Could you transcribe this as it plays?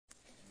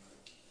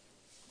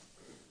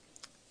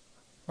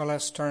Well,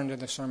 let's turn to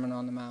the Sermon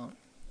on the Mount,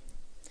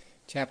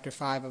 chapter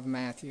 5 of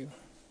Matthew.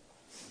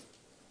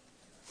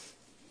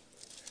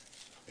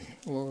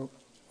 We'll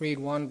read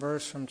one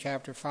verse from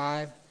chapter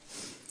 5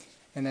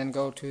 and then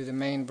go to the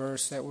main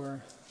verse that we're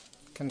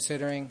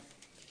considering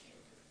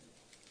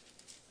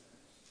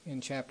in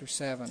chapter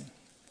 7.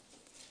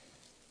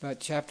 But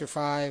chapter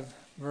 5,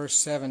 verse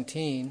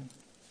 17,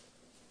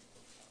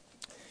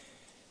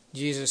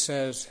 Jesus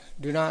says,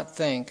 "Do not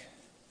think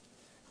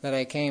that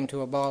I came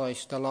to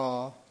abolish the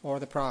law or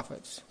the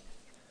prophets.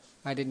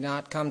 I did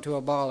not come to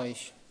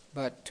abolish,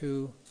 but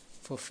to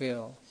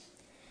fulfill."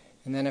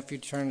 And then if you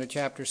turn to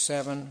chapter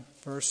 7,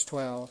 verse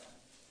 12,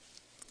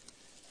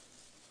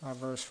 our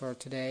verse for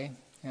today,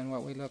 and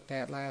what we looked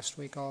at last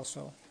week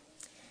also.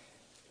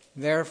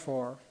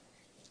 "Therefore,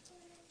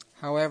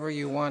 however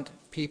you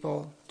want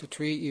people to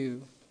treat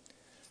you,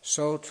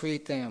 so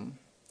treat them,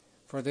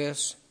 for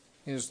this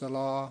is the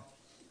law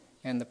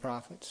and the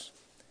prophets."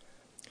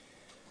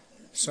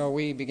 So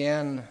we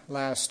began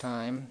last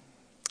time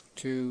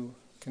to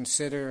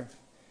consider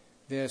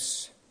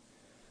this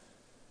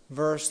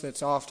verse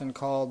that's often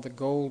called the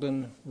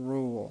Golden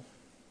Rule.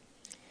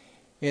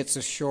 It's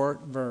a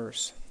short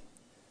verse,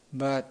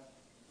 but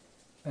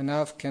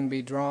enough can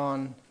be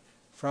drawn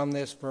from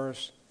this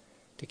verse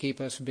to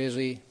keep us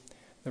busy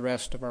the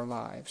rest of our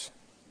lives.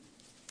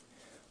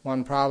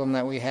 One problem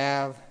that we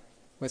have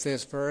with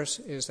this verse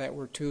is that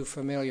we're too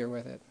familiar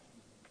with it.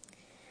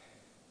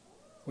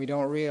 We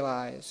don't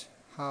realize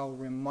how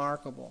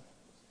remarkable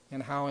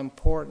and how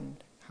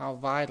important, how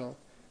vital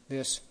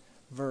this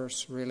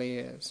verse really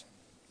is.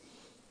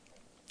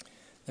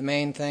 The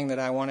main thing that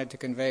I wanted to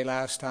convey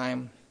last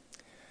time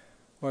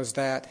was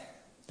that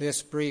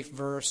this brief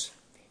verse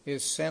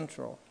is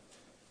central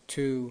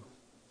to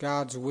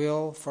God's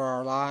will for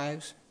our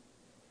lives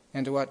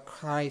and to what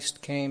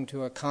Christ came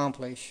to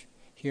accomplish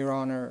here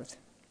on earth.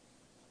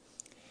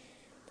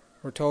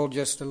 We're told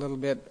just a little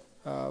bit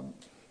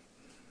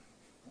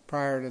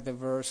prior to the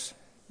verse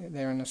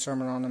there in the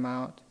Sermon on the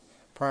Mount,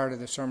 prior to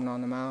the Sermon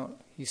on the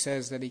Mount, he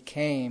says that he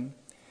came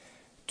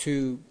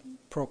to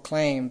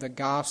proclaim the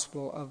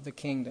gospel of the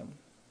kingdom.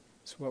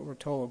 That's what we're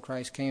told.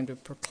 Christ came to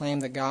proclaim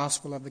the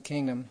gospel of the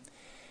kingdom.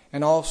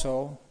 And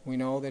also, we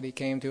know that he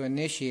came to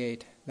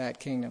initiate that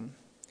kingdom.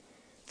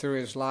 Through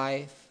his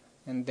life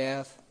and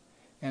death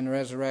and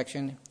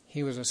resurrection,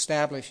 he was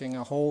establishing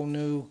a whole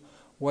new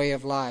way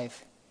of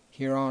life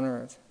here on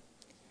earth,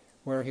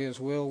 where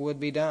his will would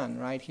be done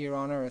right here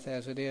on earth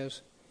as it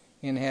is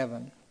in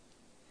heaven.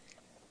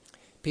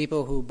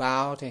 People who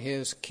bow to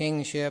his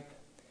kingship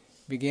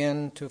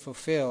begin to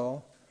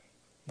fulfill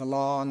the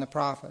law and the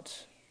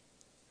prophets.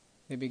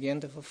 They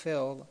begin to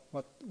fulfill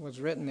what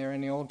was written there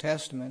in the Old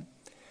Testament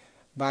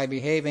by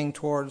behaving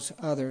towards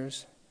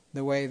others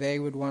the way they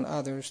would want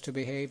others to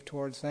behave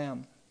towards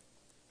them.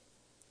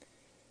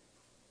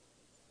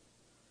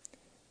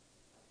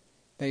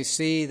 They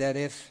see that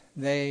if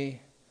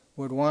they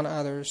would want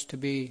others to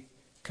be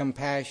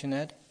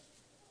compassionate,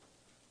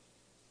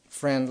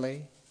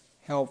 friendly,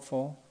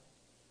 helpful,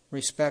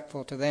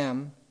 respectful to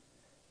them,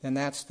 then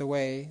that's the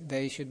way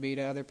they should be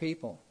to other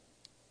people.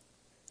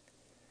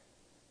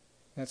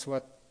 That's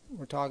what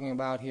we're talking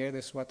about here.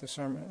 This is what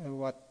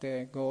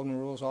the Golden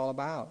Rule is all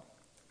about.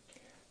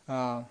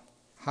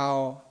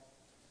 How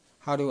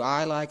do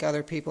I like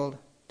other people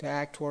to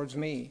act towards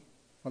me?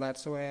 Well,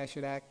 that's the way I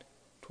should act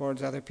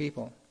towards other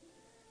people.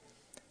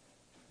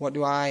 What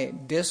do I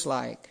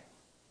dislike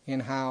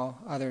in how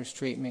others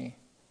treat me?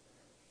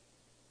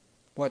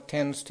 What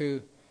tends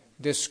to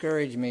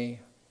discourage me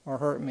or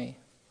hurt me?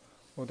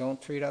 Well,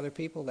 don't treat other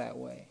people that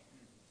way.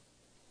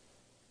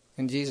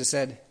 And Jesus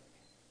said,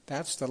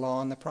 that's the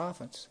law and the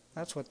prophets.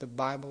 That's what the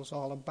Bible's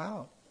all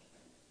about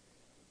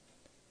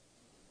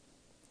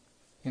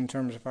in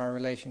terms of our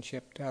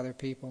relationship to other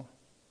people.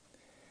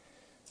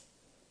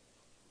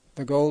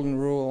 The Golden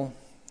Rule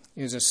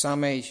is a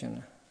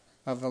summation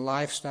of the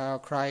lifestyle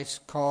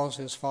Christ calls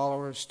his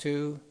followers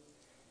to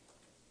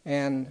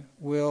and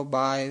will,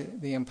 by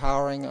the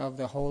empowering of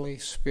the Holy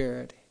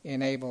Spirit,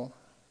 enable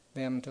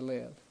them to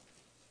live.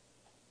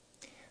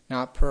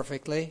 Not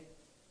perfectly.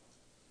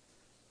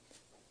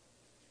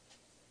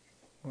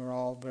 We're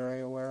all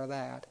very aware of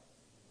that.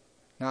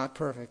 Not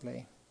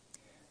perfectly.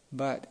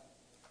 But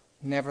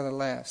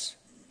nevertheless,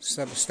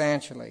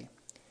 substantially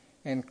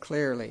and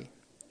clearly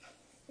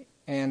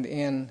and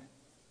in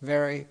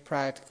very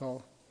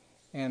practical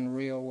and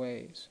real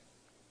ways.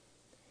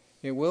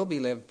 It will be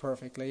lived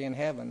perfectly in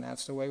heaven.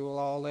 That's the way we'll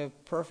all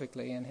live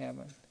perfectly in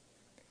heaven.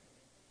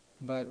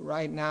 But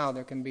right now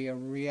there can be a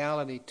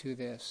reality to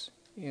this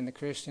in the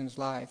Christian's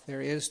life.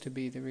 There is to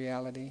be the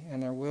reality,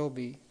 and there will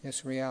be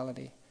this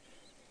reality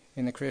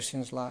in the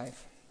Christian's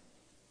life.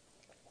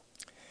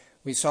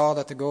 We saw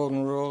that the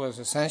Golden Rule is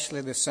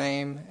essentially the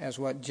same as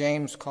what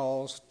James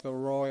calls the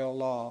royal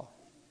law.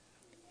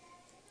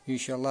 You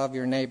shall love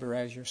your neighbor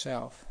as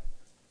yourself.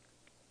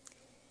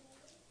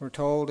 We're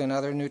told in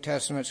other New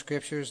Testament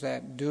scriptures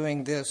that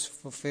doing this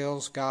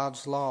fulfills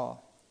God's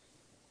law.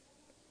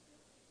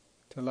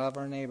 To love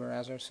our neighbor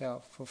as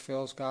ourselves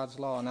fulfills God's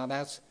law. Now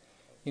that's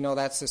You know,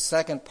 that's the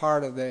second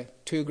part of the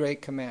two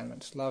great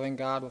commandments, loving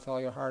God with all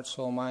your heart,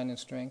 soul, mind, and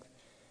strength.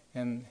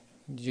 And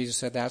Jesus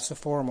said that's the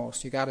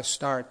foremost. You got to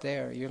start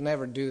there. You'll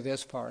never do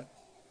this part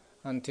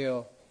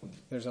until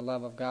there's a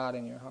love of God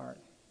in your heart,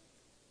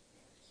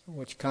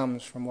 which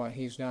comes from what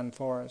He's done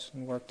for us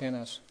and worked in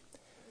us.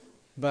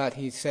 But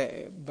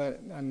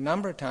a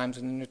number of times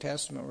in the New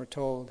Testament we're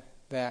told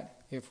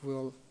that if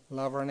we'll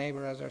love our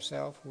neighbor as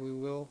ourselves, we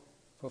will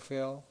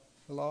fulfill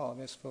the law.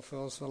 This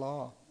fulfills the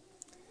law.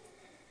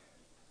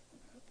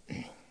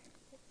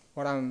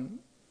 What I'm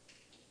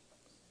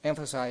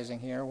emphasizing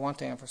here, want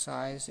to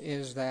emphasize,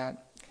 is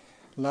that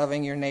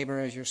loving your neighbor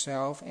as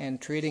yourself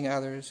and treating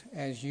others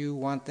as you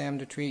want them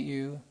to treat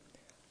you,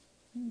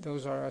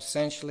 those are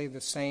essentially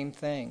the same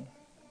thing.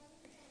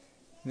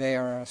 They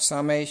are a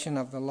summation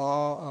of the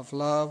law of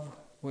love,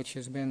 which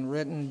has been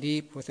written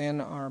deep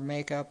within our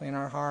makeup, in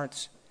our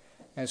hearts,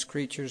 as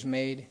creatures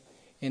made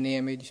in the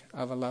image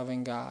of a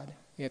loving God.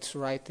 It's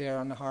right there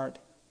on the heart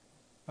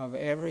of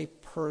every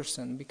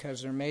person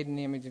because they're made in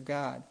the image of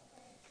God.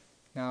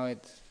 Now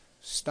it's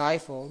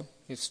stifled,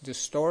 it's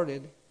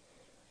distorted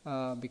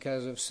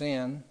because of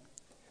sin,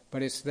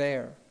 but it's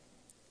there.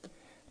 I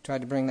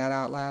tried to bring that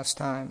out last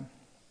time.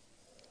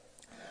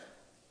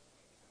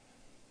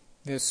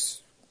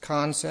 This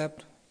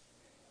concept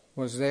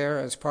was there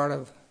as part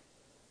of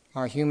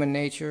our human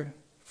nature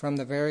from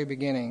the very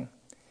beginning,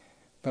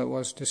 but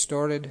was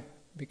distorted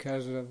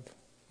because of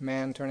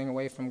man turning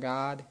away from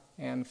God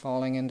and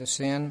falling into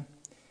sin.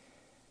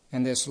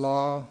 And this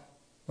law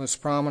was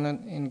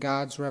prominent in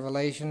God's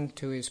revelation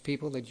to His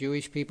people, the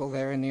Jewish people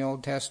there in the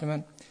Old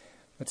Testament,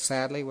 but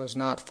sadly was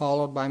not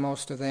followed by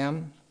most of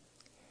them.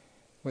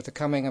 With the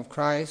coming of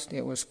Christ,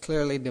 it was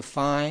clearly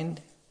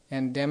defined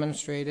and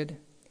demonstrated,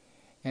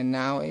 and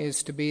now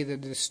is to be the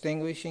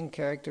distinguishing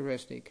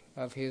characteristic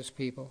of His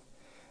people,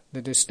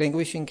 the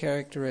distinguishing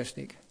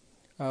characteristic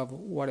of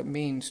what it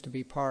means to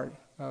be part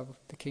of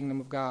the kingdom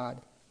of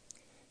God,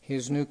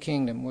 His new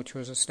kingdom, which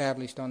was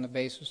established on the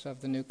basis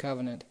of the new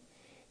covenant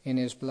in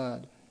His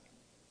blood.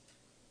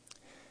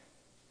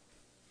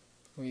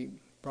 We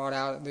brought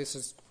out, this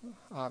is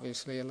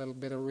obviously a little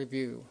bit of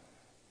review.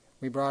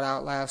 We brought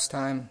out last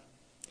time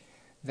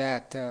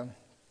that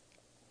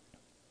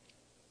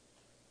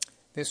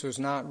this was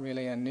not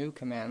really a new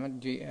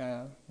commandment.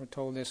 We're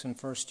told this in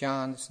 1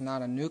 John. It's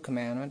not a new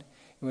commandment.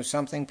 It was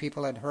something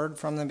people had heard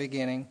from the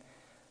beginning.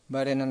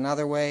 But in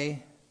another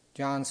way,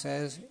 John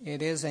says,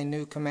 it is a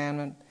new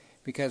commandment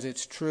because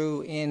it's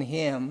true in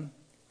Him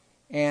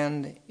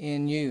and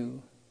in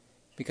you,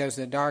 because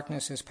the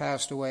darkness has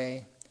passed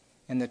away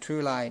and the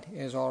true light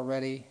is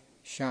already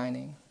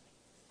shining.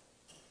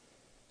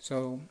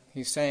 So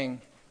he's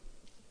saying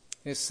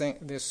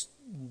this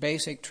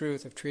basic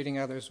truth of treating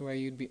others the way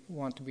you'd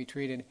want to be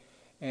treated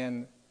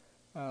and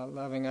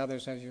loving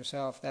others as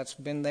yourself, that's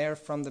been there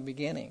from the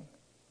beginning.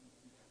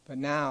 But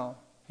now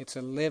it's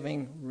a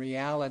living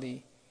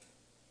reality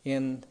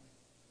in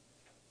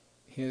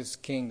His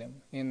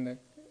kingdom, in the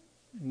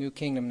new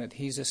kingdom that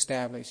He's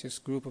established, this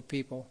group of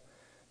people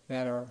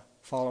that are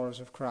followers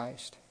of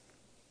Christ.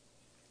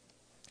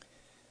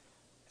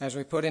 As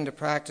we put into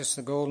practice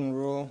the golden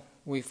rule,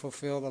 we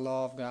fulfill the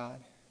law of God.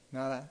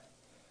 Now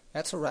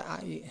that's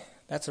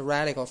a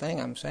radical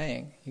thing I'm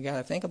saying. You got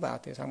to think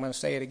about this. I'm going to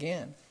say it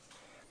again.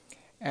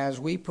 As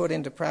we put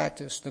into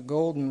practice the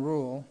golden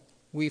rule,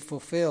 we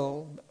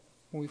fulfill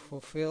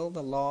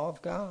the law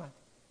of God.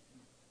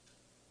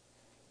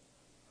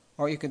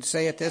 Or you could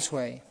say it this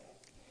way.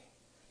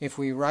 If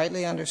we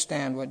rightly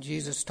understand what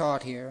Jesus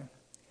taught here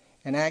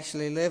and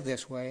actually live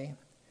this way,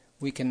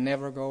 we can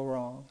never go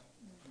wrong.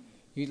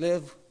 You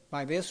live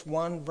by this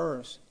one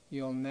verse,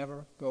 you'll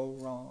never go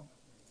wrong.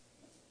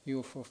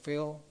 You'll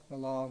fulfill the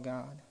law of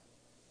God.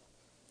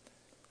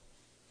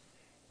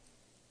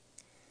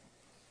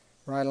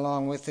 Right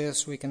along with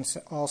this, we can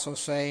also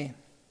say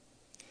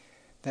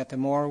that the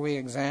more we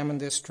examine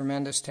this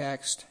tremendous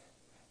text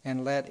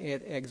and let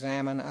it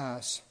examine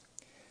us,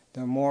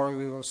 the more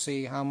we will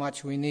see how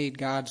much we need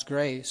God's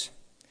grace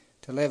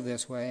to live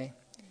this way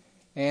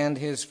and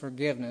His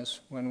forgiveness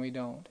when we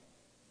don't.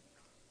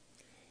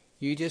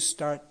 You just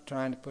start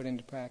trying to put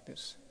into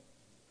practice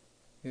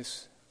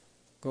this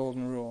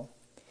golden rule.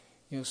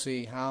 You'll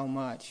see how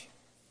much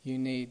you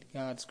need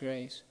God's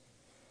grace.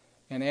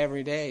 And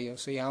every day you'll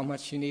see how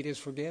much you need His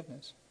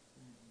forgiveness.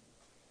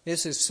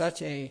 This is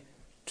such a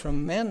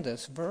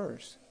tremendous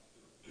verse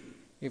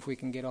if we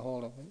can get a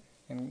hold of it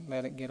and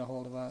let it get a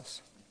hold of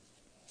us.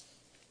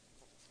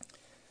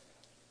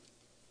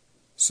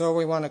 So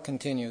we want to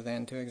continue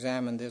then to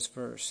examine this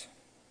verse.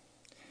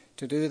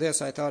 To do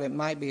this, I thought it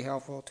might be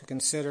helpful to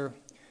consider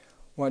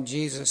what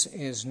Jesus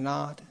is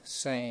not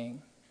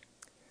saying.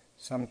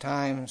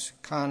 Sometimes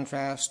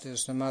contrast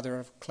is the mother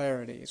of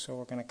clarity, so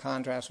we're going to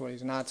contrast what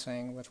He's not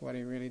saying with what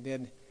He really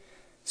did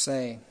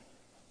say.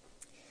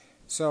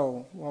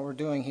 So what we're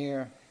doing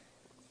here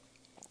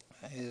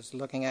is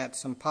looking at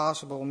some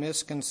possible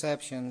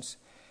misconceptions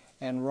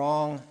and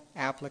wrong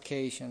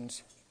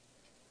applications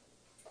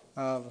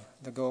of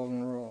the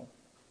golden rule.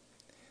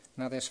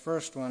 Now this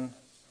first one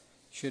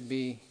should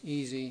be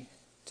easy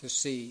to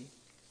see.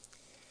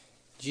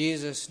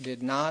 Jesus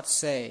did not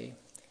say,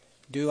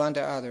 "Do unto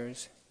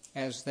others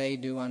as they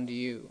do unto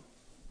you."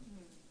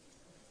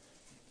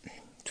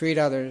 Treat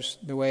others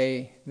the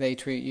way they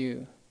treat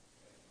you.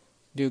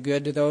 Do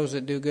good to those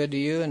that do good to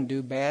you, and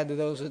do bad to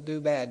those that do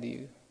bad to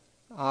you.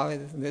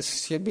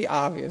 This should be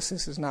obvious.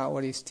 This is not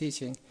what he's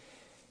teaching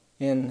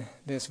in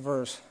this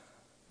verse.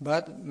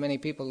 But many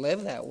people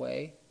live that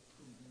way.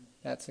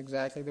 That's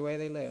exactly the way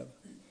they live.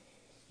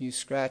 You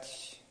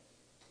scratch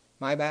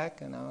my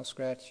back, and I'll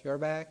scratch your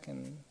back,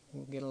 and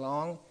we'll get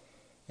along.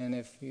 And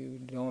if you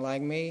don't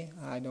like me,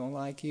 I don't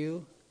like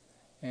you,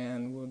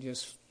 and we'll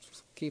just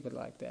keep it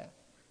like that.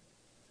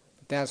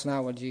 But that's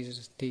not what Jesus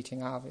is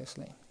teaching,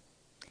 obviously.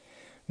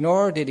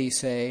 Nor did he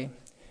say,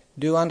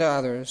 "Do unto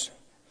others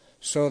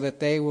so that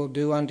they will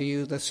do unto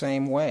you the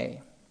same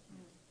way."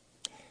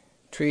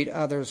 Treat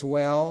others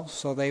well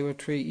so they will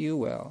treat you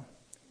well.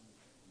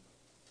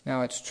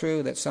 Now, it's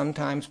true that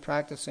sometimes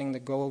practicing the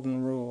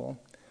golden rule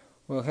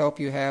will help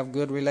you have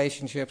good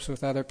relationships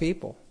with other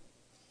people.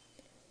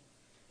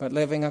 But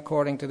living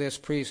according to this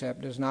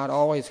precept does not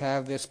always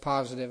have this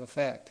positive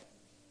effect.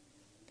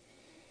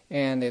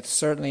 And it's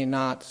certainly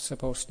not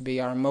supposed to be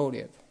our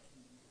motive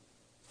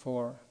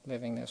for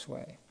living this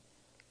way.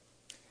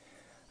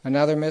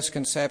 Another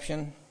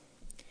misconception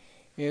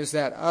is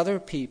that other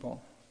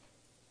people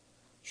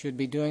should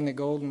be doing the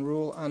golden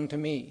rule unto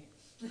me.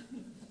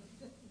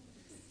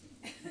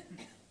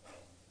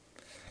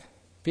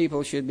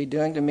 People should be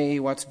doing to me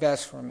what's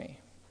best for me.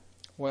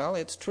 Well,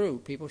 it's true.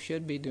 People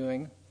should be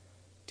doing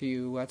to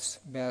you what's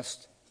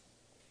best,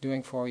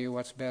 doing for you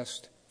what's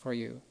best for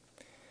you.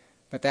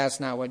 But that's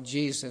not what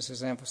Jesus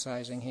is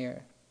emphasizing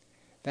here.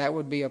 That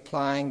would be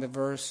applying the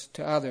verse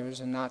to others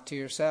and not to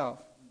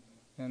yourself.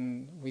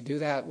 And we do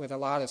that with a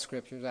lot of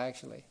scriptures,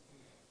 actually.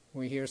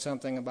 We hear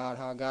something about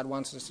how God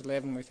wants us to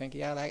live, and we think,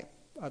 yeah, that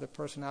other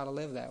person ought to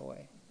live that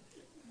way.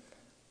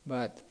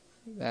 But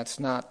that's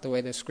not the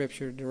way the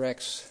scripture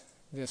directs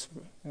this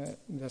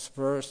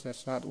verse.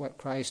 That's not what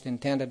Christ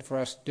intended for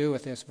us to do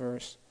with this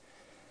verse.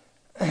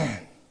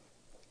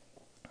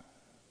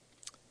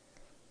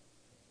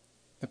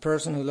 The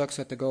person who looks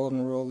at the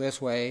golden rule this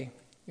way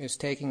is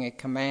taking a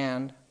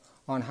command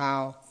on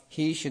how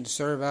he should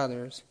serve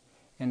others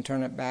and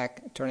turning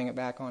it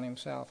back on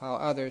himself, how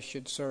others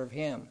should serve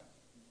him.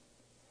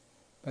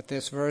 But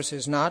this verse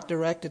is not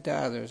directed to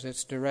others.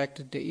 It's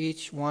directed to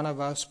each one of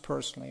us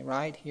personally,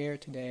 right here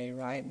today,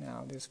 right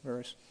now. This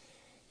verse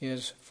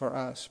is for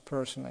us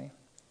personally,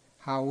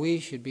 how we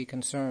should be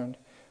concerned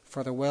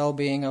for the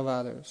well-being of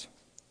others,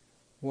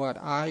 what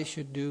I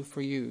should do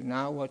for you,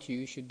 not what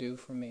you should do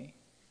for me.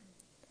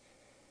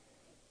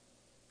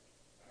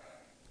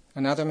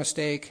 Another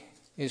mistake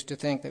is to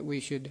think that we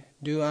should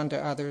do unto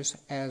others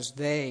as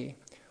they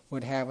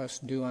would have us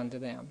do unto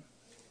them.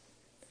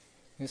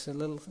 It's a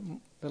little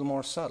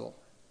more subtle.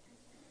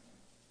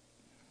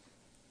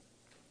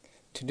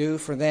 To do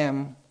for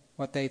them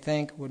what they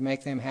think would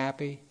make them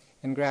happy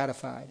and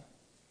gratified.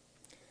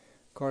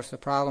 Of course, the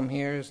problem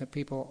here is that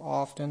people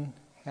often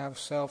have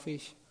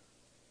selfish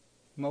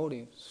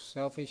motives,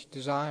 selfish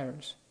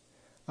desires,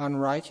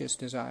 unrighteous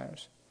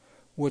desires,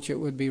 which it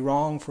would be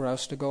wrong for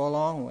us to go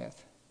along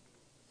with.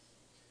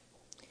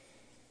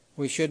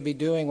 We should be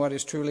doing what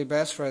is truly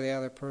best for the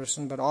other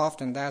person, but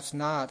often that's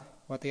not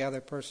what the other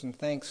person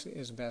thinks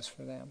is best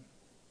for them.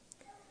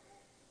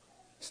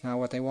 It's not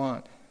what they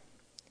want.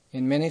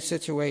 In many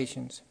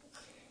situations,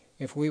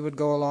 if we would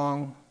go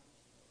along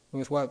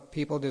with what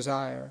people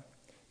desire,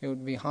 it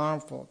would be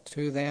harmful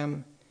to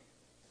them.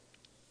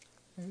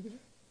 It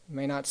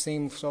may not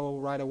seem so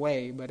right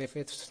away, but if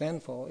it's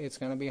sinful, it's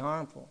going to be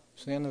harmful.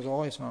 Sin is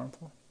always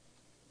harmful.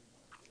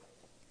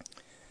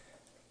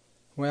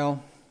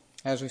 Well,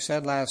 as we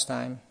said last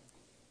time,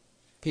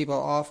 people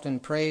often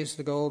praise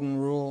the golden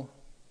rule,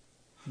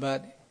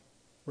 but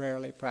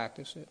rarely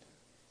practice it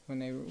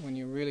when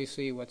you really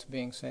see what's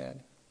being said.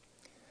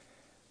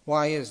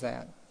 Why is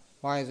that?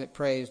 Why is it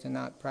praised and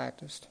not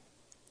practiced?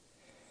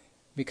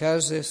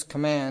 Because this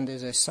command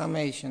is a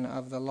summation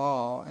of the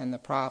law and the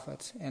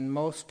prophets, and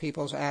most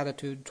people's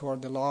attitude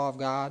toward the law of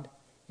God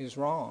is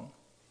wrong.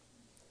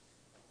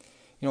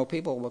 You know,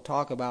 people will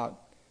talk about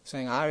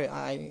saying,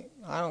 I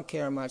don't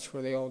care much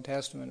for the Old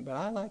Testament, but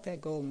I like that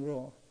golden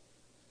rule.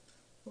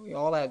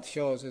 All that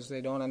shows is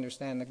they don't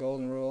understand the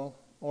golden rule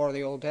or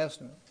the Old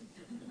Testament.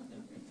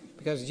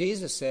 Because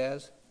Jesus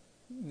says,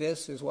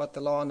 this is what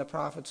the law and the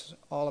prophets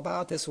are all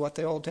about. This is what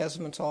the Old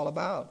Testament's all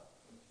about,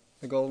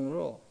 the golden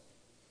rule.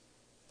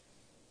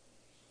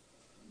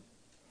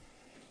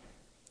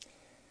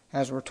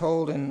 As we're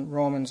told in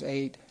Romans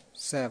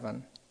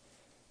 8:7,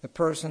 the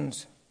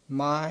person's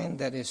mind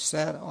that is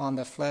set on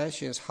the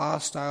flesh is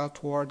hostile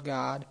toward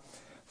God,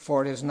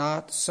 for it is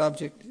not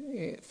subject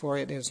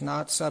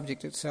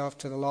itself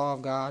to the law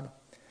of God,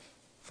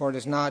 for it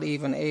is not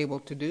even able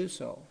to do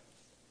so.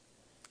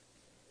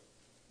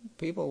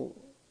 People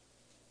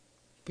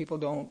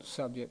don't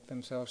subject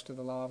themselves to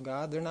the law of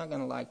God. They're not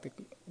going to like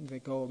the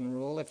golden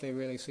rule if they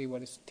really see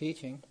what it's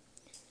teaching.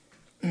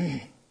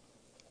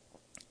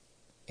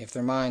 if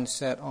their mind's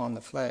set on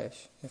the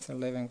flesh, if they're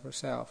living for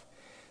self.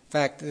 In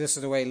fact, this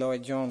is the way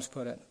Lloyd Jones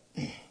put it.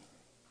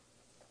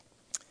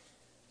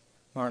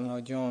 Martin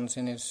Lloyd Jones,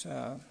 in his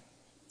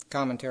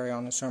commentary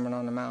on the Sermon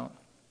on the Mount.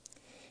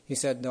 He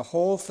said, the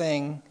whole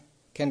thing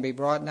can be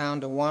brought down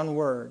to one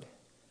word,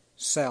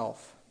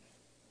 self.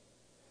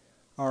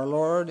 Our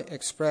Lord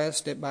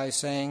expressed it by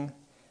saying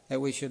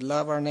that we should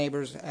love our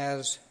neighbors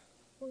as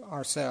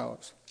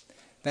ourselves.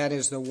 That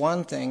is the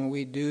one thing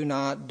we do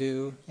not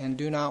do and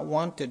do not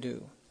want to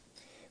do,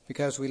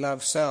 because we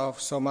love self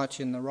so much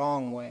in the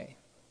wrong way.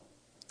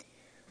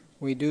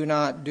 We do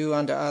not do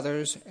unto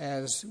others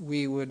as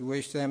we would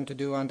wish them to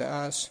do unto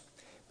us,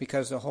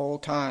 because the whole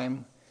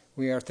time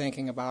we are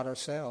thinking about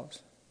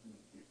ourselves.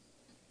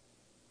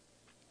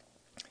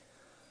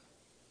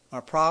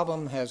 Our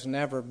problem has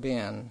never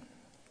been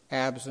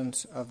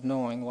absence of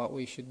knowing what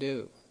we should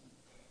do.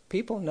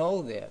 People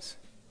know this.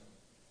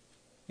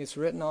 It's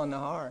written on the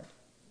heart.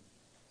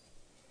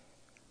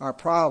 Our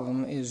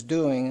problem is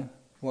doing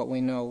what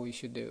we know we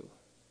should do.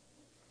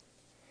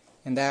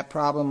 And that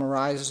problem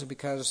arises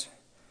because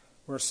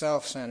we're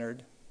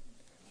self-centered,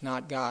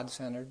 not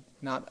God-centered,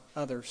 not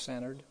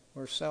other-centered.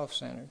 We're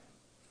self-centered.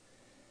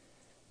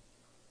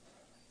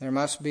 There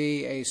must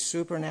be a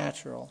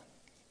supernatural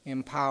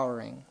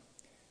empowering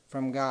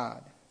from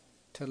God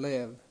to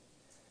live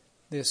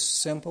this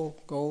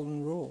simple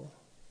golden rule.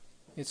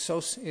 It's so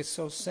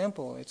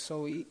simple. It's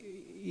so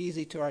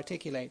easy to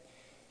articulate.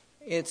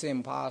 It's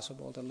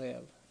impossible to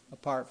live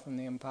apart from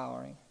the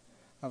empowering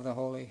of the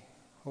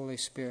Holy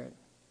Spirit.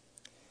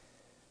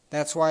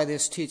 That's why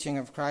this teaching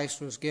of Christ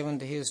was given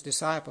to his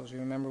disciples. You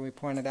remember we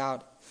pointed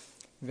out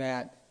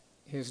that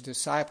his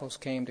disciples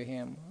came to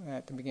him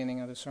at the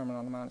beginning of the Sermon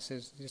on the Mount. It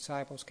says the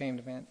disciples came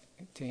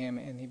to him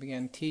and he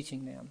began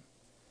teaching them.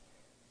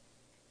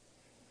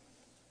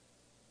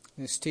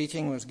 This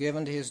teaching was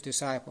given to his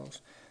disciples,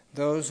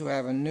 those who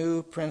have a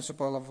new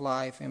principle of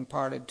life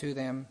imparted to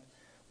them,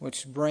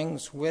 which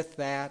brings with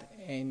that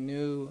a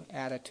new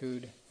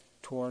attitude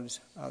towards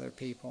other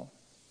people.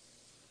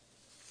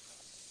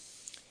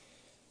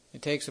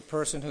 It takes a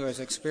person who has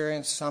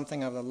experienced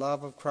something of the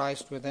love of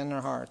Christ within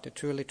their heart to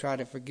truly try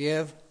to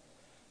forgive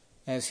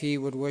as he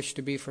would wish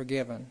to be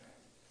forgiven,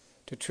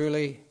 to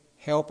truly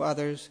help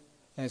others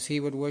as he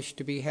would wish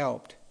to be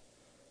helped,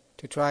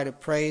 to try to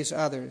praise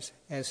others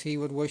as he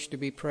would wish to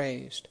be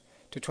praised,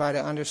 to try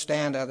to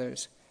understand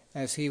others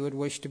as he would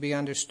wish to be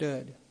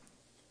understood.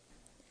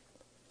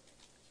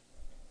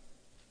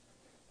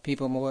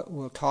 People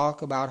will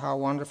talk about how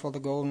wonderful the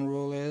Golden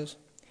Rule is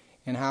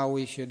and how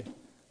we should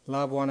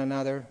love one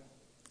another,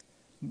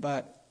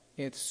 but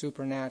it's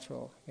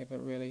supernatural if it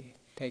really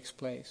takes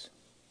place.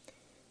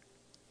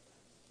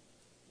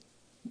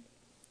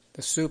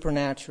 The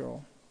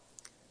supernatural,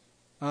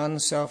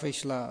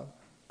 unselfish love,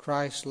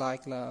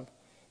 Christ-like love,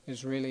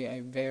 is really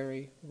a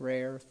very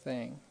rare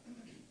thing.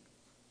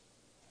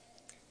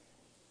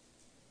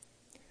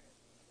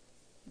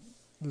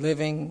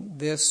 Living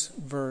this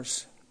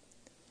verse,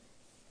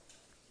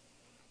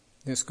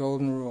 this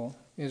golden rule,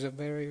 is a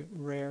very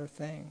rare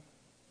thing.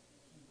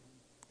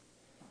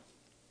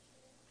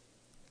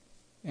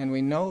 And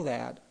we know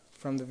that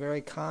from the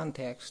very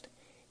context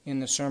in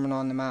the Sermon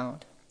on the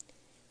Mount.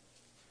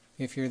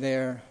 If you're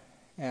there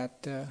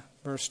at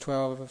verse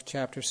 12 of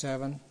chapter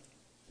 7,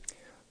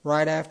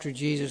 right after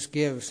Jesus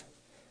gives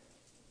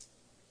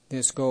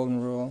this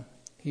golden rule,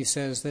 he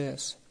says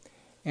this,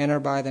 "Enter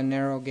by the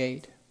narrow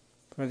gate,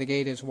 for the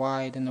gate is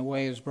wide and the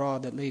way is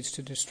broad that leads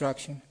to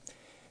destruction,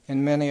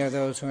 and many are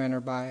those who enter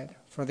by it.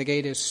 For the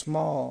gate is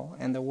small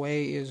and the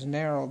way is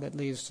narrow that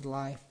leads to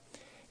life,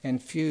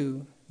 and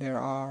few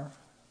are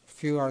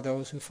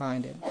those who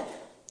find it."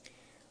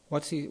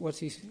 What's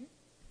he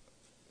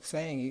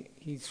saying?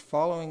 He's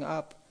following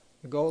up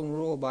the golden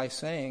rule by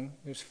saying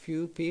there's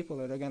few people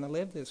that are going to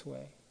live this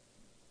way.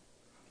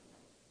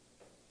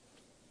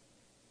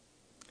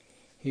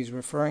 He's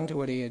referring to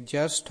what he had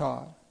just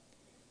taught.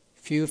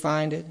 Few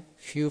find it,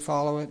 few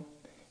follow it,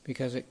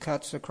 because it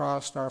cuts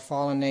across our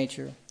fallen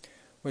nature,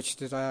 which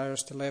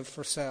desires to live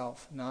for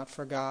self, not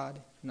for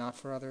God, not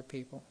for other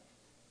people.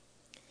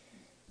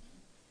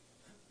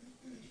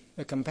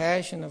 The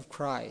compassion of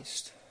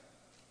Christ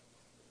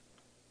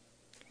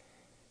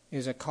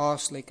is a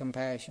costly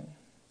compassion.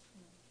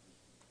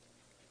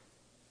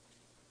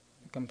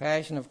 The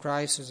compassion of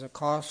Christ is a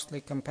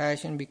costly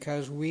compassion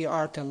because we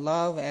are to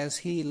love as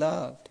he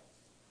loved.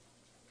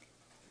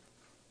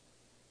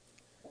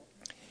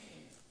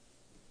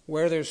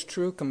 Where there's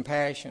true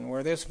compassion,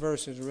 where this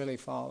verse is really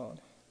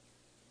followed,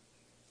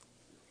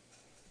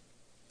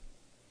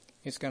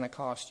 it's going to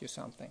cost you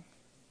something.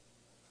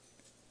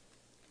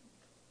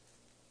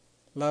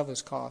 Love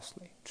is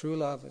costly. True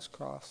love is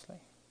costly.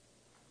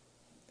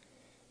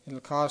 It'll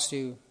cost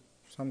you,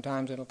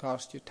 sometimes it'll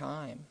cost you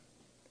time.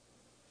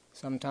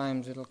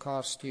 Sometimes it'll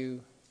cost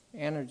you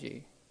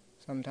energy.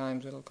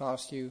 Sometimes it'll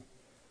cost you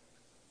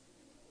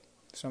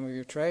some of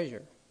your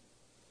treasure.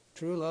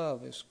 True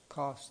love is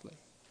costly.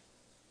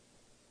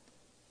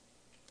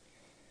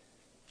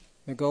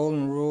 The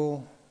golden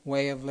rule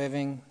way of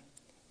living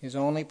is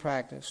only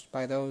practiced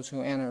by those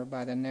who enter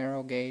by the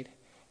narrow gate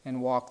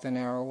and walk the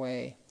narrow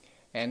way,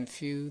 and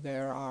few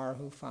there are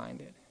who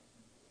find it.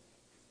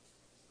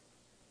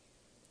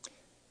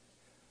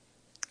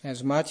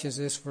 As much as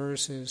this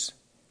verse is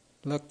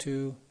looked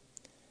to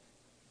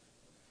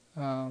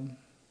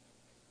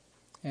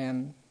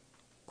and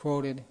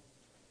quoted,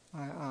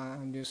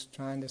 I'm just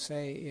trying to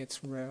say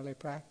it's rarely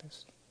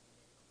practiced.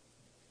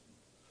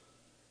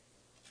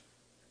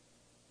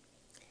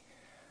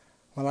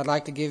 Well, I'd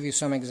like to give you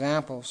some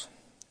examples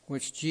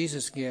which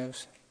Jesus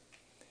gives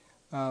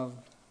of,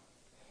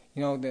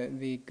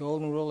 the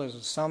Golden Rule is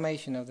a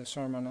summation of the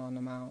Sermon on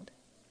the Mount,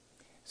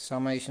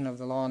 summation of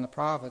the Law and the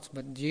Prophets,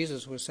 but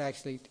Jesus was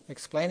actually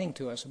explaining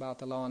to us about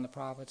the Law and the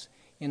Prophets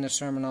in the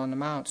Sermon on the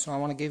Mount. So I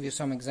want to give you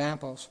some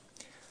examples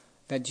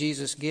that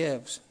Jesus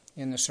gives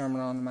in the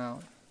Sermon on the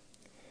Mount.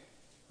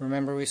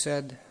 Remember, we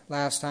said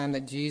last time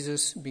that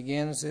Jesus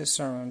begins this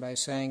sermon by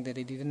saying that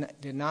he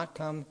did not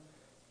come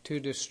to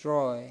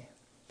destroy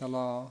the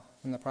law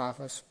and the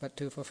prophets, but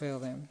to fulfill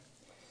them.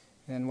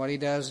 And what he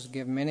does is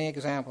give many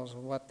examples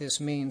of what this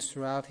means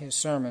throughout his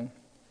sermon.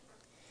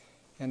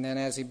 And then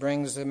as he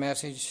brings the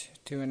message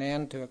to an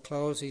end, to a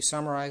close, he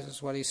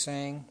summarizes what he's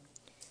saying.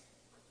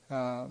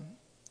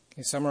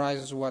 He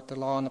summarizes what the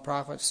law and the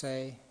prophets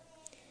say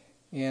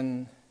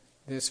in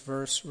this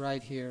verse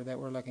right here that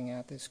we're looking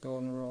at, this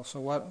Golden Rule.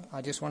 So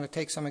I just want to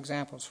take some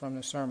examples from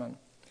the sermon.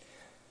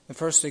 The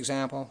first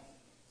example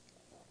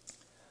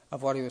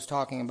of what he was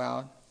talking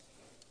about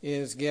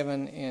is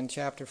given in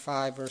chapter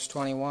 5, verse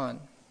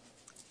 21.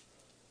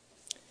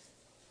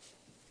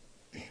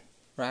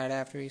 Right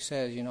after he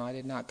says, I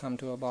did not come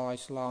to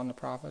abolish the law and the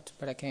prophets,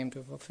 but I came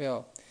to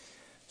fulfill.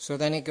 So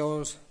then he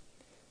goes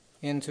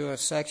into a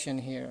section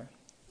here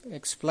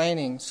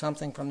explaining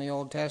something from the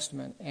Old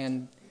Testament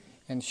and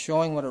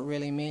showing what it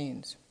really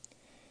means.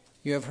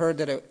 You have heard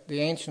that the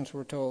ancients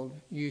were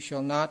told, you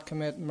shall not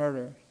commit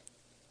murder,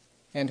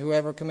 and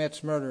whoever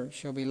commits murder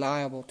shall be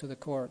liable to the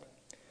court.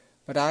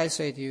 But I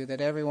say to you that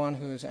everyone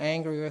who is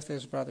angry with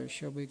his brother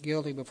shall be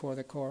guilty before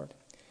the court.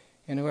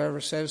 And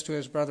whoever says to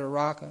his brother,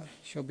 Raca,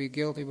 shall be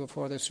guilty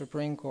before the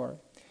Supreme Court.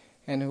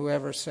 And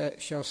whoever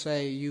shall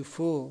say, you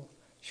fool,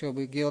 shall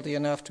be guilty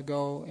enough to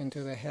go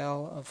into the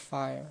hell of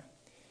fire.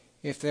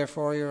 If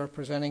therefore you are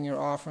presenting your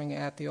offering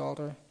at the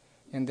altar,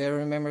 and there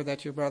remember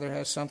that your brother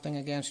has something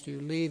against you,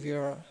 leave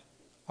your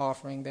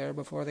offering there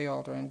before the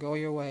altar and go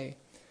your way.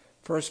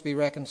 First be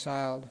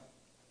reconciled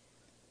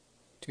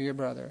to your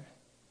brother,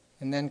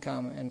 and then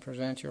come and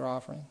present your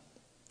offering.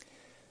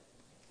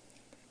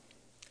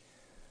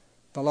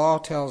 The law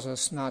tells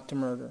us not to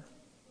murder.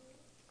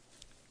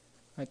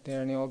 Right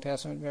there in the Old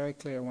Testament, very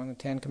clear, one of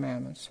the 10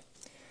 Commandments.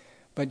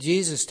 But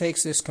Jesus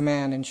takes this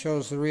command and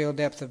shows the real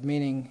depth of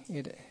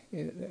meaning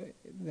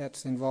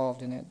that's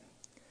involved in it.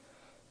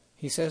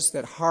 He says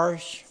that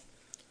harsh,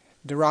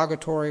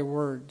 derogatory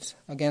words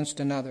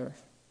against another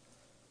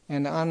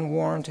and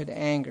unwarranted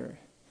anger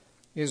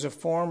is a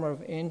form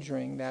of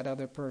injuring that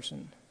other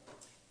person.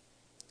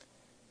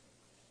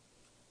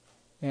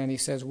 And he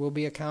says we'll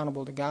be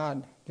accountable to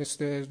God, just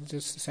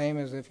the same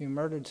as if you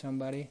murdered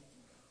somebody.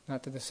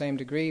 Not to the same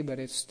degree, but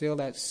it's still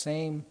that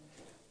same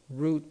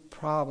root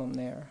problem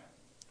there.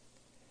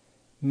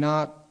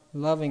 Not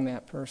loving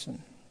that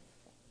person.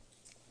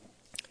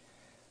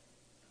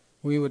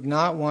 We would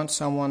not want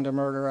someone to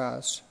murder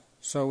us,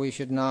 so we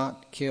should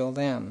not kill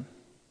them.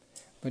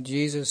 But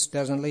Jesus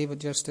doesn't leave it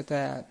just at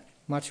that.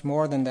 Much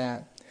more than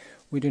that.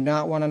 We do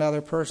not want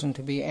another person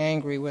to be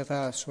angry with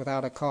us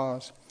without a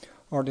cause,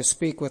 or to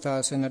speak with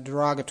us in a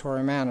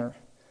derogatory manner.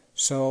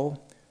 So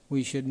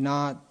we should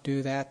not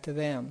do that to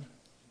them.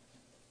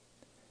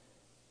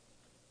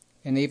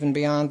 And even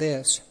beyond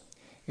this,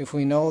 if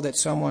we know that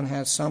someone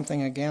has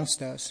something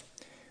against us,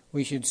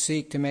 we should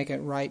seek to make it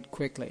right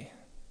quickly.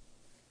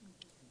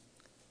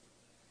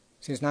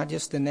 See, it's not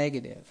just the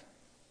negative.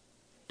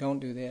 Don't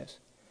do this.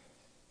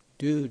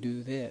 Do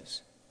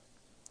this.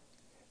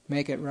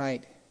 Make it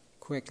right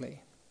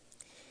quickly.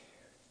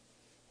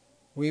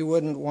 We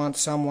wouldn't want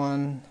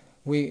someone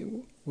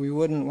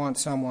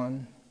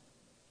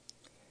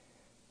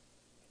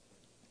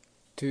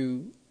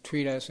to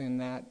treat us in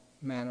that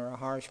manner, a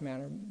harsh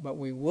manner, but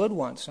we would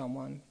want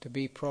someone to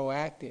be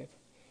proactive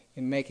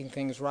in making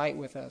things right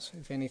with us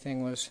if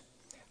anything was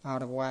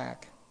out of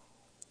whack.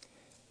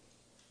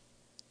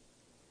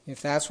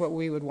 If that's what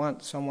we would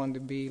want someone to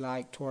be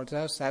like towards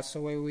us, that's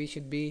the way we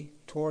should be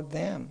toward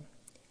them.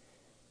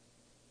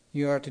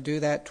 You are to do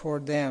that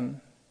toward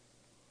them.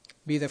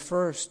 Be the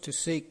first to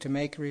seek to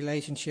make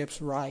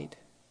relationships right.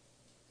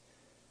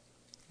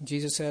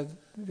 Jesus said,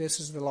 this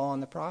is the law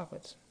and the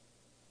prophets.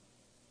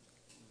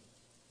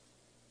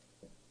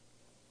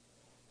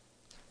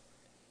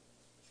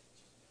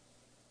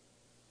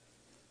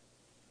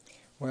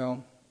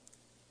 Well,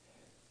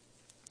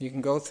 you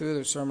can go through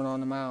the Sermon on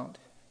the Mount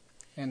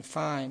and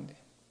find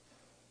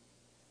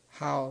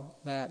how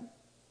that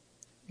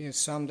is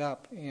summed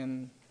up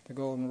in the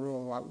Golden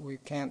Rule. We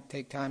can't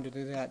take time to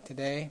do that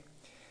today,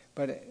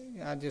 but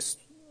I just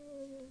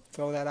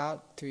throw that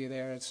out to you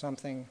there as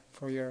something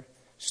for your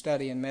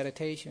study and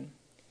meditation.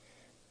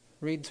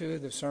 Read through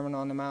the Sermon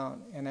on the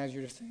Mount, and as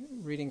you're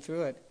reading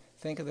through it,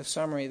 think of the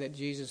summary that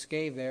Jesus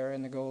gave there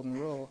in the Golden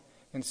Rule,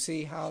 and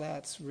see how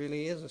that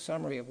really is a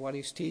summary of what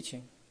he's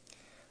teaching.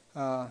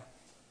 I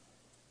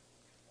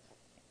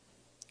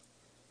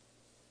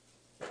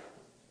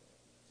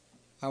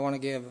want to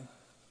give a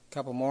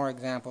couple more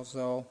examples,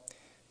 though,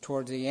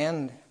 towards the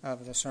end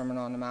of the Sermon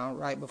on the Mount,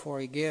 right before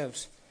he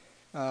gives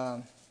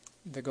the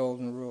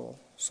Golden Rule.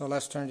 So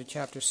let's turn to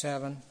chapter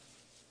 7,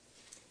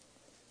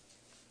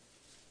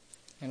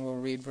 and we'll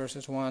read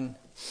verses 1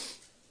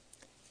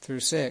 through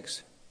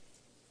 6.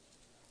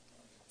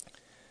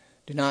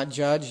 Do not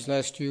judge,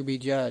 lest you be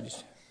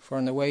judged. For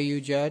in the way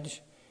you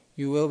judge,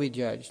 you will be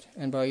judged,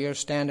 and by your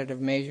standard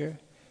of measure,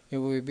 it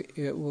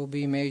will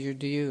be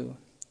measured to you.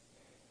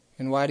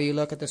 And why do you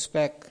look at the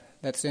speck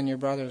that's in your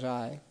brother's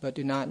eye, but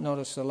do not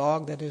notice the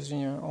log that is in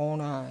your own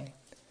eye?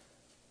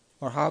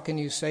 Or how can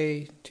you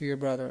say to your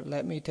brother,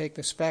 let me take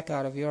the speck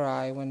out of your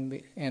eye,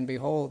 and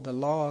behold, the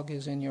log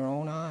is in your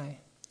own eye?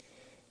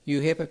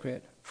 You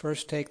hypocrite,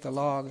 first take the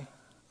log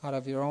out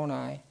of your own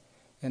eye,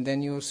 and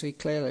then you will see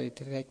clearly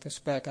to take the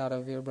speck out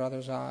of your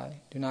brother's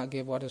eye. Do not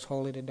give what is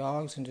holy to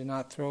dogs, and do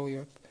not throw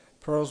your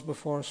pearls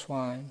before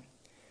swine,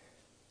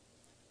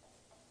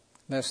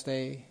 lest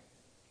they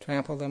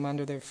trample them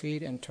under their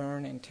feet and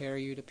turn and tear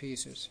you to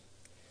pieces.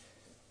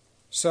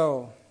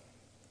 So,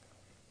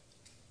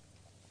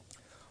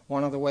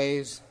 one of the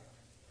ways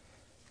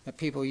that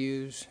people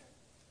use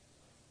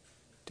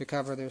to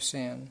cover their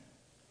sin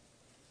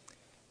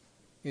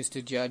is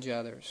to judge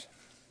others.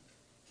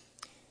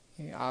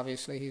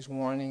 Obviously, he's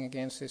warning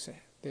against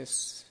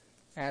this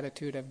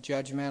attitude of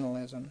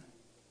judgmentalism.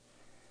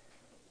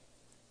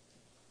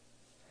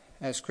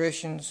 As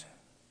Christians,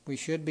 we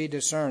should be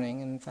discerning.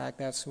 In fact,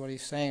 that's what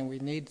he's saying. We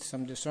need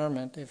some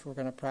discernment if we're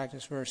going to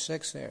practice verse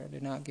 6 there. Do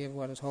not give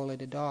what is holy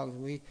to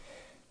dogs.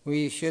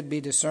 We should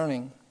be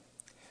discerning.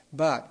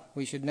 But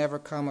we should never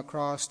come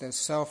across as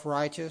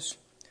self-righteous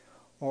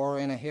or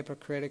in a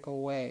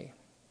hypocritical way.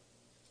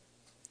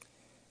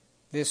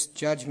 This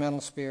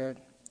judgmental spirit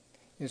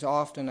is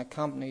often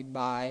accompanied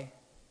by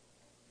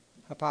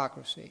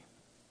hypocrisy.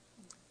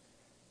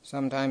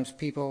 Sometimes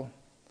people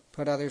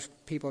put other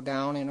people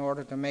down in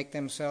order to make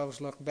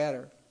themselves look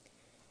better.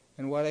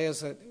 And what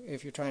is it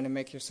if you're trying to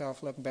make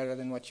yourself look better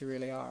than what you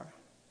really are?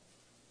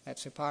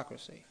 That's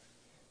hypocrisy.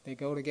 They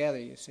go together,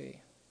 you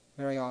see,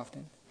 very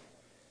often.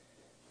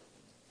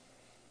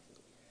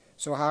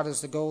 So how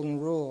does the Golden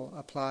Rule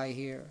apply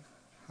here?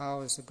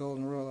 How is the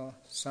Golden Rule a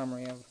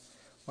summary of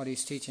what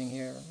he's teaching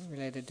here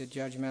related to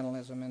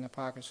judgmentalism and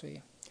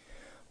hypocrisy?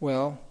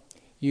 Well,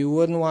 you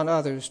wouldn't want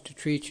others to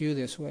treat you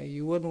this way.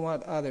 You wouldn't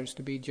want others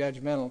to be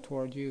judgmental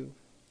toward you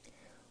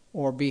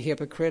or be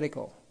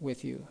hypocritical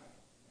with you.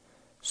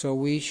 So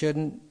we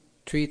shouldn't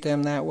treat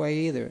them that way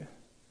either.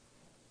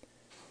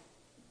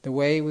 The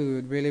way we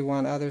would really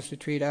want others to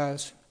treat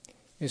us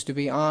is to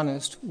be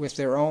honest with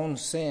their own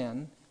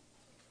sin,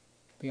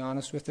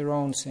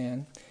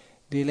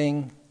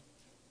 dealing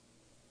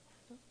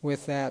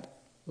with that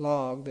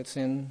log that's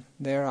in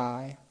their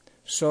eye,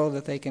 so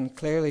that they can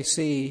clearly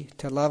see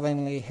to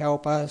lovingly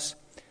help us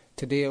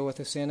to deal with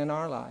the sin in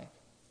our life.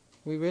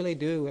 We really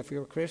do. If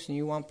you're a Christian,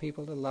 you want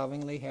people to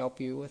lovingly help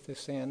you with the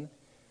sin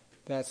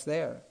that's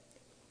there.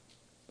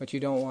 But you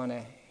don't want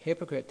a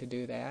hypocrite to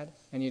do that,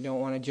 and you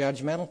don't want a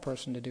judgmental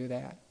person to do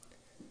that.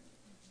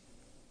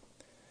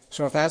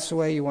 So if that's the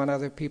way you want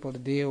other people to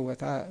deal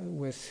with us,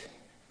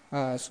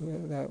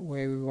 that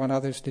way we want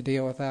others to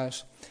deal with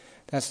us,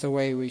 that's the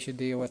way we should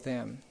deal with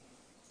them.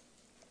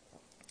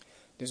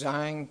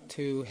 Desiring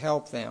to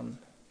help them,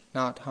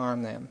 not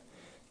harm them.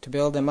 To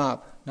build them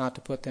up, not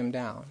to put them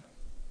down.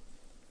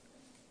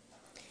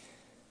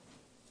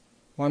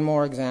 One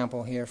more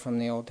example here from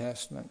the Old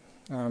Testament.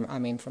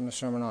 From the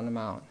Sermon on the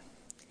Mount.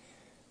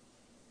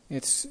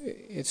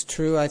 It's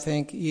true, I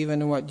think,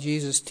 even in what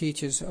Jesus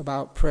teaches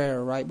about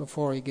prayer right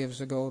before he gives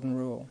the Golden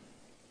Rule.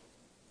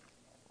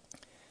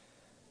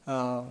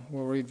 We'll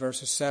read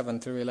verses 7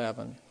 through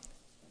 11.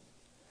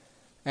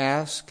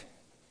 Ask,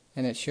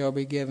 and it shall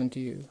be given to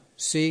you.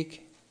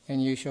 Seek,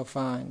 and you shall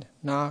find.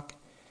 Knock,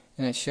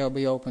 and it shall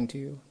be opened to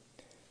you.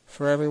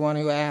 For everyone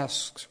who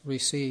asks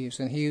receives,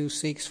 and he who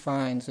seeks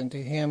finds, and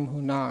to him who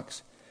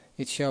knocks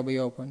it shall be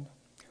opened.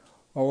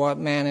 Or what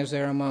man is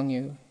there among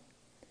you,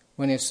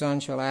 when his son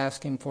shall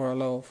ask him for a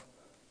loaf,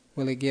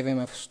 will he give him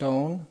a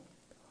stone?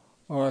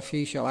 Or if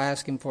he shall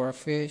ask him for a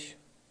fish,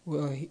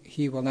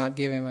 he will not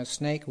give him a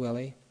snake, will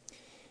he?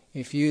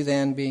 If you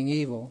then, being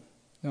evil,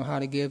 know how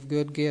to give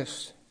good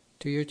gifts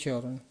to your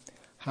children,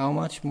 how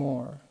much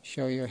more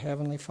shall your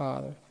heavenly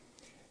Father,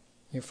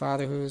 your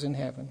Father who is in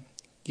heaven,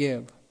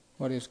 give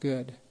what is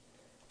good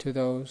to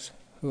those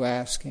who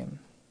ask him?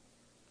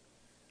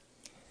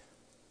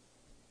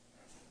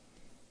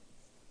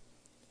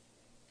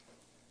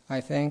 I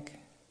think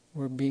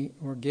we're being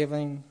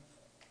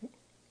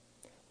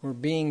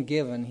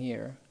given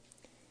here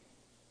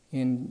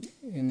in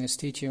this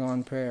teaching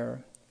on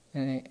prayer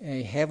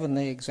a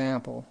heavenly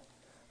example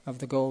of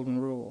the Golden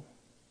Rule.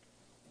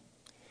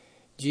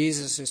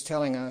 Jesus is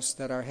telling us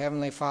that our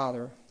Heavenly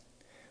Father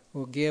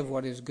will give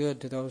what is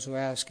good to those who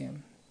ask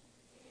Him.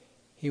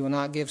 He will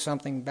not give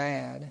something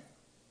bad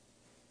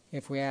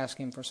if we ask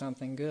Him for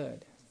something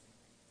good.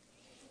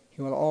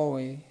 He will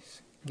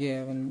always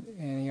give, and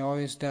He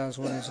always does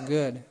what is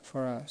good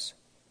for us.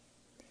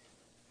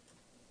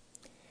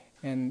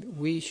 And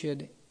we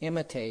should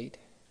imitate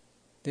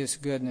this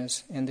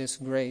goodness and this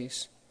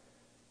grace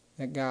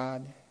that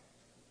God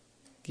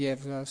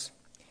gives us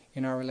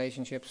in our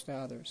relationships to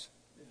others.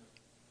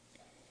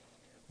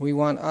 We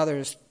want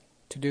others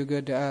to do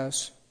good to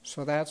us,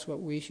 so that's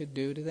what we should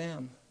do to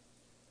them.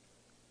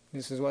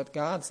 This is what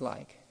God's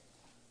like.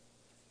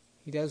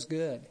 He does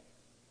good.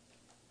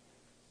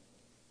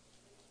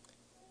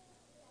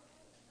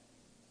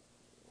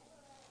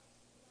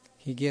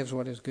 He gives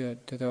what is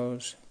good to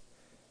those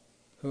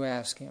who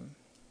ask Him.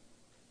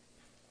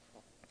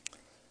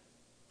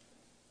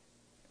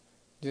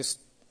 Just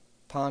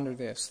ponder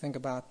this. Think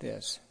about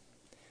this.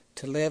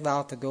 To live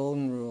out the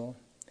golden rule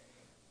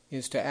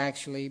is to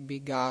actually be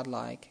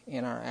godlike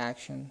in our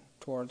action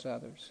towards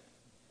others.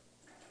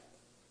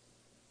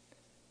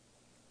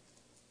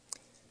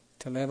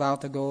 To live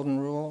out the golden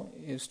rule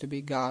is to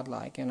be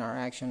godlike in our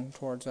action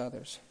towards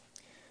others.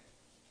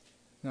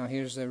 Now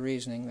here's the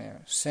reasoning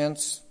there.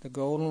 Since the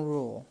golden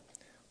rule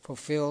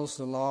fulfills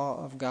the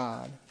law of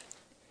God,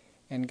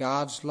 and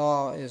God's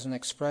law is an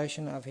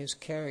expression of His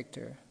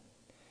character,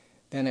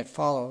 then it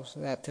follows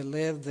that to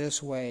live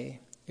this way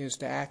is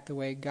to act the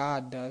way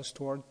God does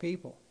toward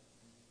people.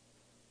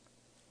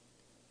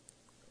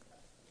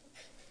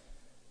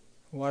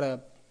 What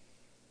a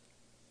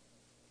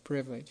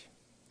privilege,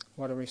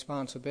 what a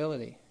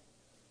responsibility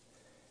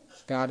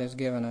God has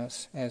given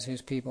us as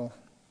His people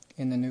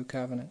in the new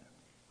covenant.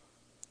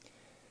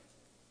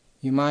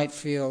 You might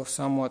feel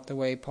somewhat the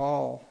way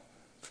Paul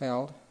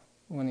felt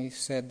when he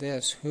said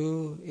this: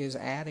 who is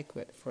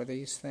adequate for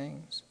these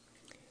things?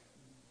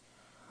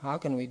 How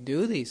can we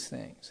do these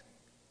things?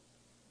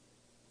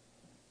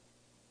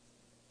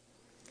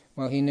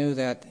 Well, he knew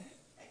that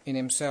in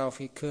himself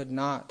he could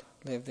not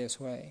live this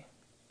way.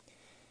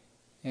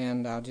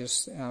 And I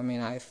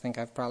think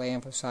I've probably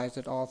emphasized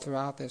it all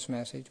throughout this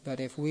message,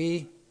 but if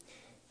you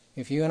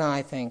and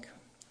I think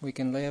we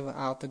can live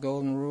out the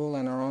golden rule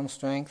in our own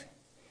strength,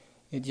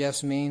 it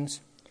just means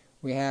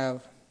we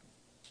have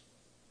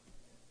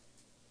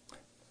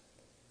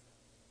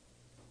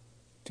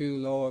too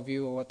low a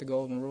view of what the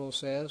golden rule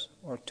says,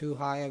 or too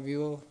high a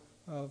view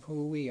of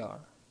who we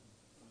are.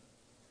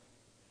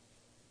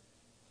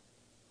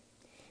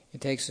 It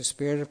takes the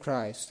Spirit of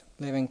Christ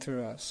living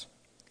through us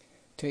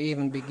to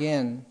even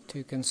begin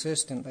to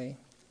consistently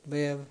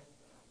live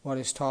what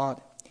is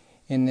taught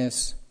in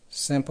this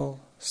simple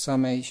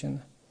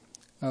summation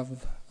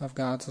of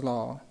God's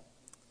law,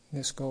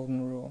 this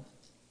golden rule.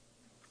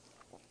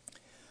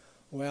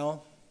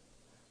 Well,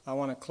 I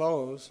want to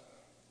close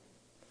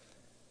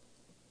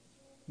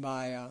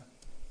by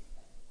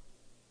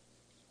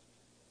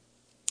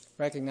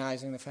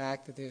recognizing the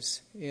fact that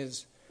this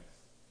is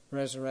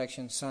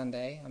Resurrection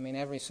Sunday. I mean,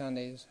 every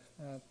Sunday is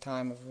a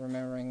time of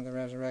remembering the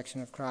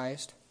resurrection of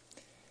Christ.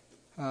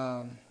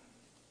 But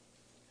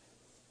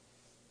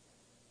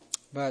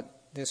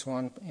this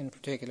one in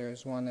particular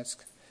is one that's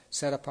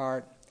set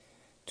apart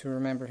to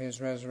remember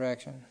His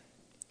resurrection.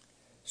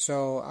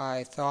 So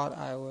I thought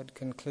I would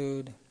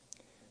conclude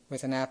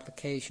with an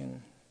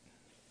application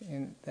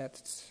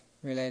that's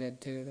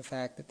related to the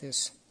fact that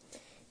this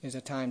is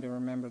a time to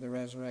remember the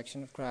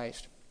resurrection of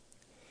Christ.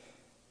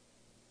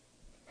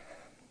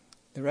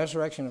 The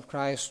resurrection of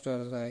Christ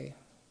was a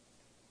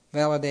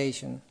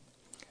validation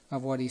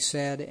of what He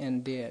said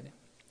and did.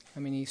 I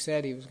mean, He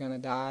said He was going to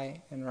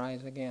die and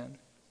rise again.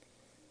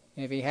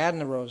 And if He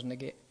hadn't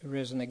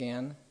risen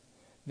again,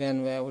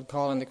 then that would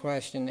call into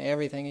question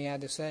everything He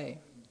had to say.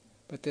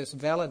 But this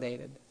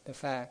validated the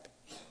fact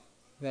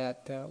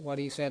that what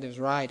He said is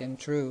right and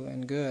true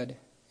and good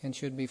and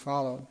should be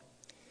followed.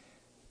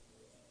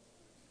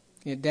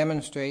 It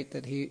demonstrates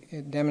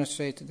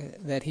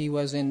that He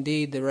was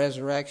indeed the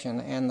resurrection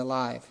and the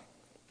life.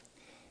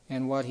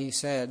 And what He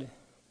said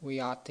we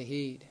ought to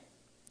heed.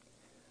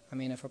 I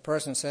mean, if a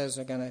person says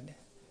they're going to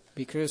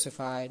be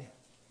crucified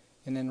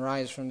and then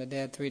rise from the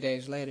dead 3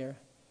 days later,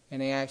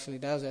 and he actually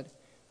does it,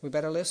 we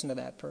better listen to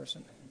that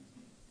person.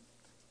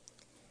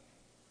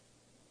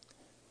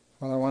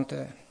 Well,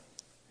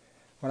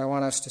 what I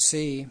want us to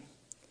see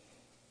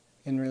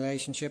in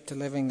relationship to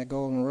living the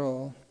golden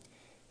rule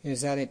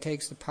is that it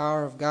takes the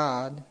power of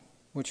God,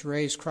 which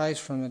raised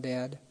Christ from the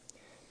dead,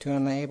 to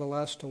enable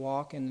us to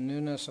walk in the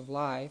newness of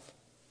life,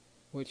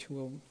 which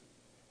will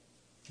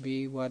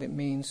be what it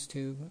means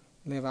to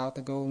live out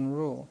the golden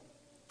rule.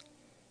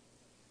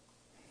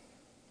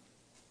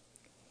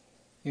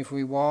 If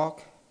we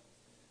walk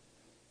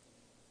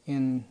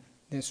in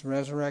this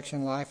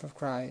resurrection life of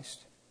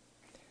Christ,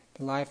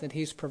 the life that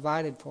He's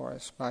provided for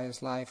us by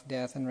His life,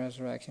 death, and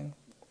resurrection,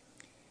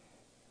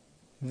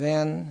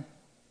 then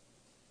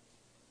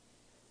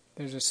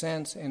there's a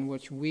sense in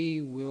which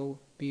we will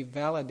be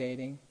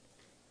validating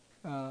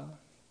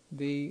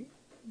the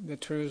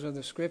truths of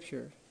the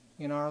Scripture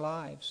in our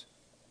lives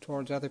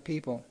towards other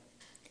people.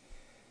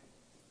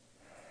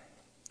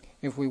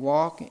 If we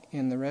walk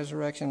in the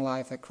resurrection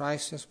life that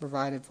Christ has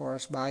provided for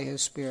us by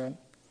His Spirit,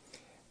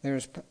 there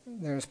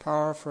is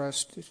power for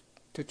us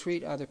to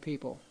treat other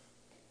people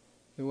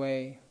the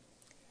way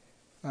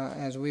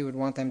as we would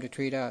want them to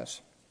treat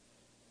us.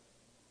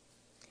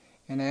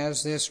 And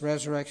as this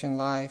resurrection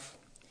life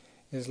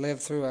is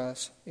lived through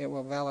us, it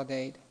will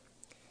validate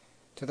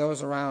to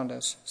those around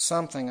us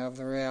something of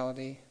the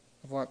reality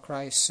of what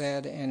Christ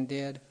said and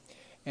did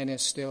and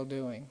is still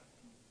doing.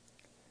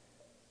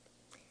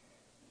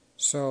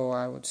 So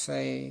I would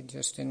say,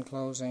 just in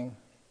closing,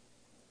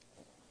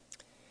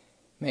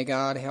 may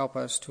God help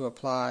us to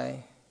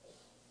apply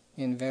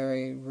in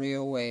very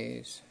real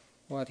ways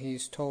what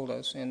He's told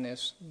us in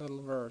this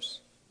little verse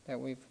that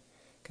we've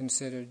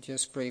considered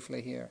just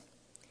briefly here.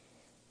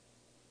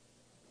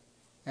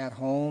 At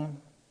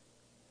home,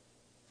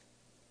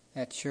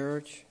 at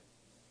church,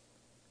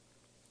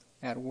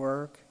 at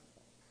work,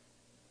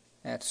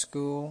 at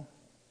school,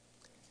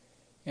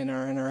 in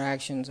our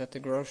interactions at the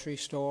grocery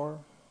store,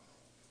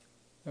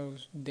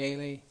 those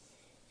daily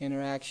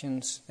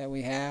interactions that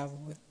we have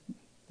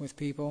with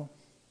people.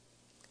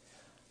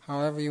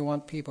 However you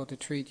want people to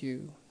treat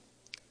you,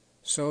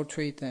 so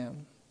treat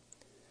them,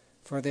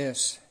 for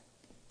this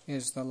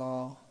is the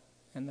law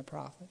and the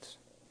prophets.